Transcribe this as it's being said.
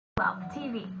12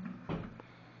 TV.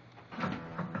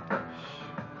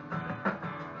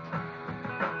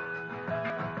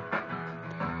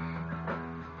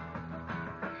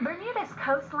 Bermuda's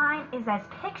coastline is as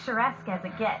picturesque as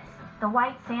it gets. The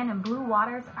white sand and blue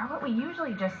waters are what we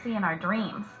usually just see in our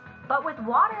dreams. But with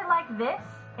water like this,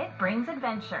 it brings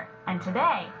adventure. And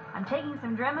today, I'm taking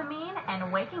some Dramamine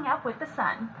and waking up with the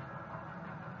sun.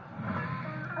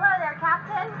 Hello there,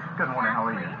 Captain. Good morning, how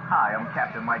are you? Hi, I'm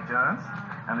Captain Mike Jones,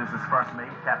 and this is First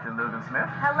Mate Captain Logan Smith.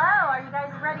 Hello, are you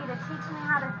guys ready to teach me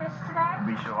how to fish today?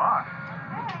 We sure are.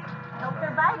 Okay. Hope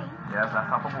they're biting. Yes, let's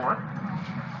hop aboard.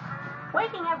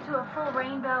 Waking up to a full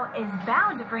rainbow is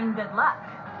bound to bring good luck.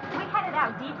 We headed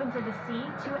out deep into the sea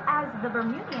to, as the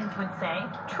Bermudians would say,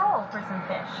 troll for some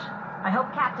fish. I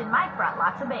hope Captain Mike brought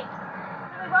lots of bait.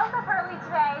 We woke up early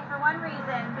today for one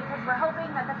reason, because we're hoping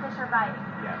that the fish are biting.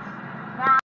 Yes. Now